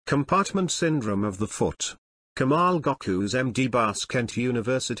Compartment syndrome of the foot. Kamal Gokus MD, Kent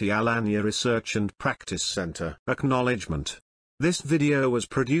University, Alanya Research and Practice Center. Acknowledgement. This video was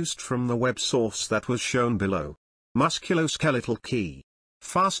produced from the web source that was shown below. Musculoskeletal key.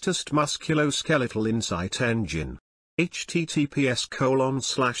 Fastest musculoskeletal insight engine.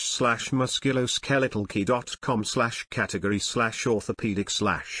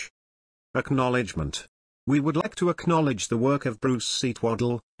 https://musculoskeletalkey.com/category/orthopedic/. Acknowledgement. We would like to acknowledge the work of Bruce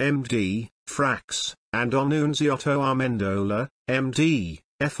Seatwaddle, MD, FRAX, and Onunziotto Amendola, MD,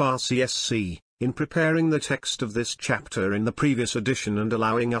 FRCSC, in preparing the text of this chapter in the previous edition and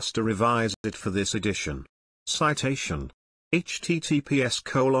allowing us to revise it for this edition. Citation.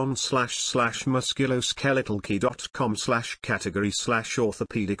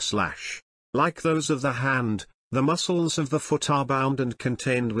 https://musculoskeletalkey.com/category/orthopedic/. Like those of the hand, the muscles of the foot are bound and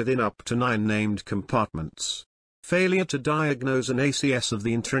contained within up to 9 named compartments. Failure to diagnose an ACS of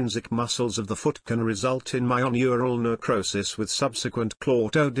the intrinsic muscles of the foot can result in myoneural necrosis with subsequent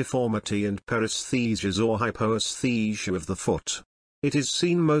clawto deformity and paresthesias or hypoesthesia of the foot. It is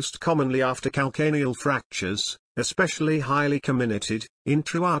seen most commonly after calcaneal fractures, especially highly comminuted,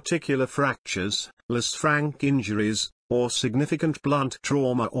 intra-articular fractures, Lisfranc injuries, or significant blunt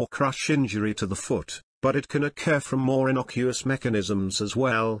trauma or crush injury to the foot, but it can occur from more innocuous mechanisms as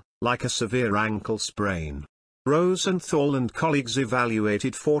well, like a severe ankle sprain. Rosenthal and colleagues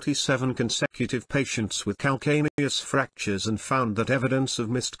evaluated 47 consecutive patients with calcaneus fractures and found that evidence of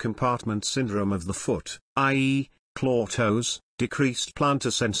missed compartment syndrome of the foot, i.e., claw toes, decreased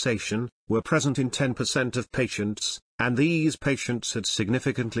plantar sensation, were present in 10% of patients, and these patients had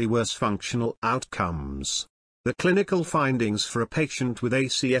significantly worse functional outcomes. The clinical findings for a patient with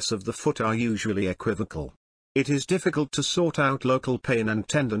ACS of the foot are usually equivocal. It is difficult to sort out local pain and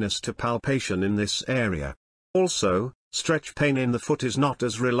tenderness to palpation in this area. Also, stretch pain in the foot is not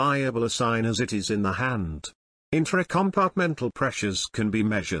as reliable a sign as it is in the hand. Intracompartmental pressures can be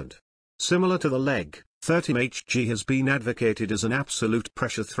measured. Similar to the leg, 30 Hg has been advocated as an absolute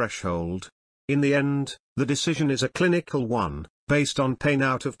pressure threshold. In the end, the decision is a clinical one, based on pain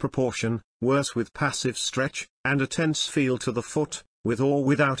out of proportion, worse with passive stretch, and a tense feel to the foot, with or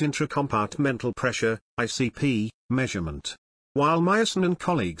without intracompartmental pressure, ICP, measurement. While Meyerson and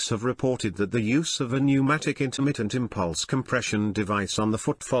colleagues have reported that the use of a pneumatic intermittent impulse compression device on the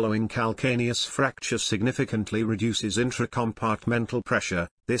foot following calcaneus fracture significantly reduces intracompartmental pressure,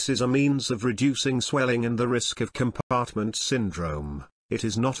 this is a means of reducing swelling and the risk of compartment syndrome. It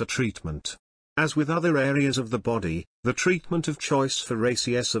is not a treatment. As with other areas of the body, the treatment of choice for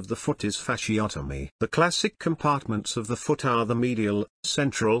ACS of the foot is fasciotomy. The classic compartments of the foot are the medial,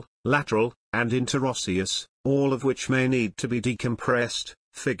 central, lateral, and interosseous, all of which may need to be decompressed.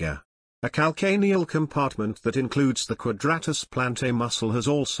 Figure. A calcaneal compartment that includes the quadratus plantae muscle has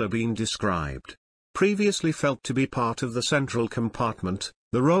also been described. Previously felt to be part of the central compartment,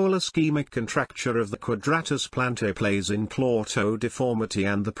 the role ischemic contracture of the quadratus plantae plays in claw-toe deformity,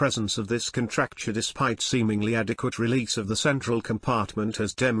 and the presence of this contracture despite seemingly adequate release of the central compartment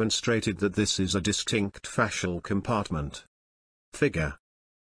has demonstrated that this is a distinct fascial compartment. Figure.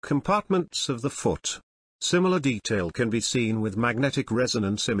 Compartments of the foot. Similar detail can be seen with magnetic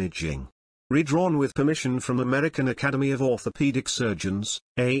resonance imaging. Redrawn with permission from American Academy of Orthopedic Surgeons,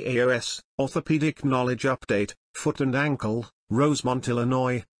 AAOS, Orthopedic Knowledge Update, Foot and Ankle, Rosemont,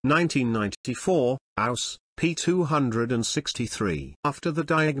 Illinois, 1994, Aus, p. 263. After the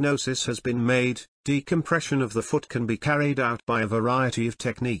diagnosis has been made, decompression of the foot can be carried out by a variety of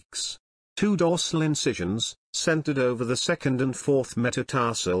techniques. 2 dorsal incisions, centered over the 2nd and 4th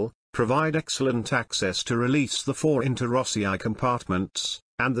metatarsal, provide excellent access to release the 4 interossei compartments,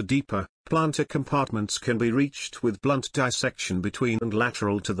 and the deeper, plantar compartments can be reached with blunt dissection between and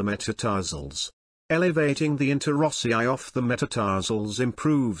lateral to the metatarsals. Elevating the interossei off the metatarsals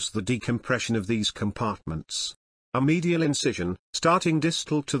improves the decompression of these compartments. A medial incision, starting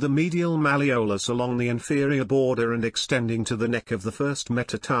distal to the medial malleolus along the inferior border and extending to the neck of the 1st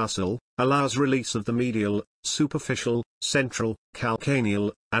metatarsal, allows release of the medial, superficial, central,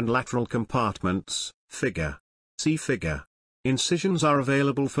 calcaneal, and lateral compartments. Figure. See figure. Incisions are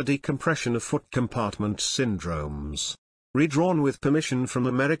available for decompression of foot compartment syndromes. Redrawn with permission from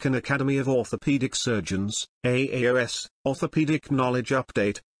American Academy of Orthopedic Surgeons, AAOS, Orthopedic Knowledge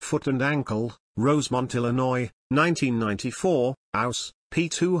Update, Foot and Ankle, Rosemont, Illinois, 1994, Aus, p.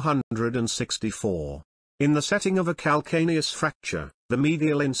 264. In the setting of a calcaneus fracture, the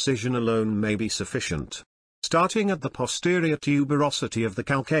medial incision alone may be sufficient. Starting at the posterior tuberosity of the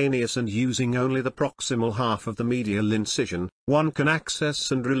calcaneus and using only the proximal half of the medial incision, one can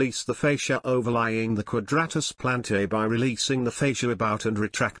access and release the fascia overlying the quadratus plantae by releasing the fascia about and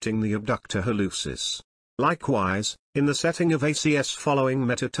retracting the abductor hallucis. Likewise, in the setting of ACS following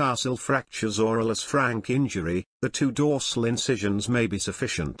metatarsal fractures or a Las Frank injury, the two dorsal incisions may be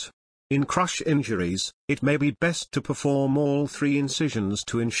sufficient. In crush injuries, it may be best to perform all three incisions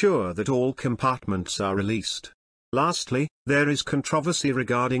to ensure that all compartments are released. Lastly, there is controversy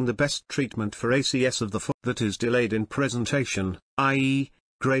regarding the best treatment for ACS of the foot that is delayed in presentation, i.e.,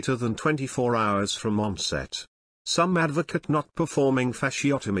 greater than 24 hours from onset. Some advocate not performing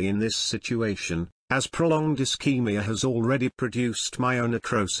fasciotomy in this situation, as prolonged ischemia has already produced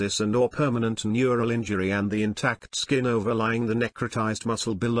myonecrosis and/or permanent neural injury, and the intact skin overlying the necrotized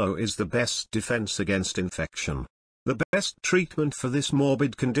muscle below is the best defense against infection. The best treatment for this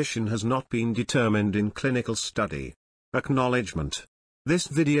morbid condition has not been determined in clinical study. Acknowledgement. This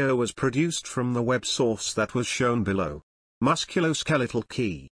video was produced from the web source that was shown below. Musculoskeletal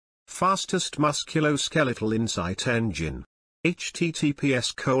key. Fastest musculoskeletal insight engine.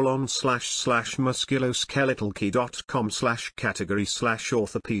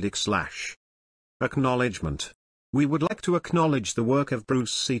 https://musculoskeletalkey.com/category/orthopedic/. Acknowledgement. We would like to acknowledge the work of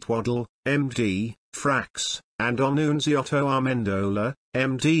Bruce C. Twaddle, MD, FRAX, and Onunziotto Amendola,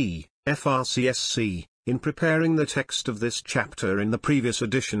 MD, FRCSC, in preparing the text of this chapter in the previous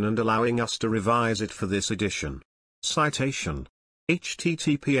edition and allowing us to revise it for this edition. Citation: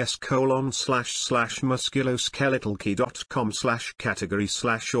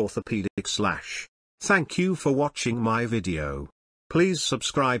 https://musculoskeletalkey.com/category/orthopedic/. Thank you for watching my video. Please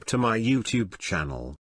subscribe to my YouTube channel.